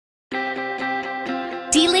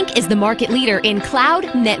D-Link is the market leader in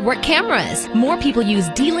cloud network cameras. More people use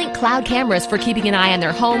D-Link cloud cameras for keeping an eye on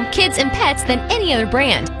their home, kids, and pets than any other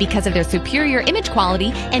brand because of their superior image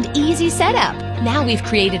quality and easy setup. Now we've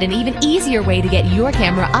created an even easier way to get your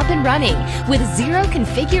camera up and running with zero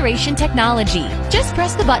configuration technology. Just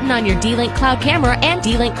press the button on your D-Link cloud camera and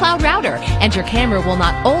D-Link cloud router, and your camera will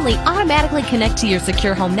not only automatically connect to your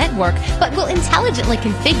secure home network, but will intelligently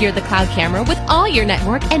configure the cloud camera with all your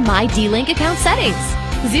network and My D-Link account settings.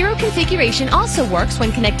 Zero configuration also works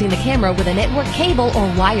when connecting the camera with a network cable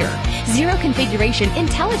or wire. Zero configuration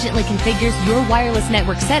intelligently configures your wireless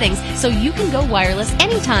network settings so you can go wireless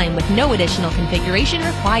anytime with no additional configuration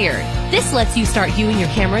required. This lets you start viewing your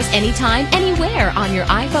cameras anytime, anywhere on your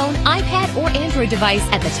iPhone, iPad, or Android device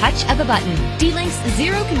at the touch of a button. D-Link's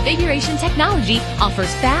zero configuration technology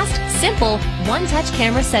offers fast, simple, one-touch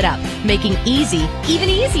camera setup, making easy even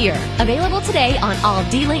easier. Available today on all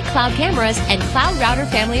D-Link cloud cameras and cloud router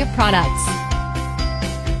family of products.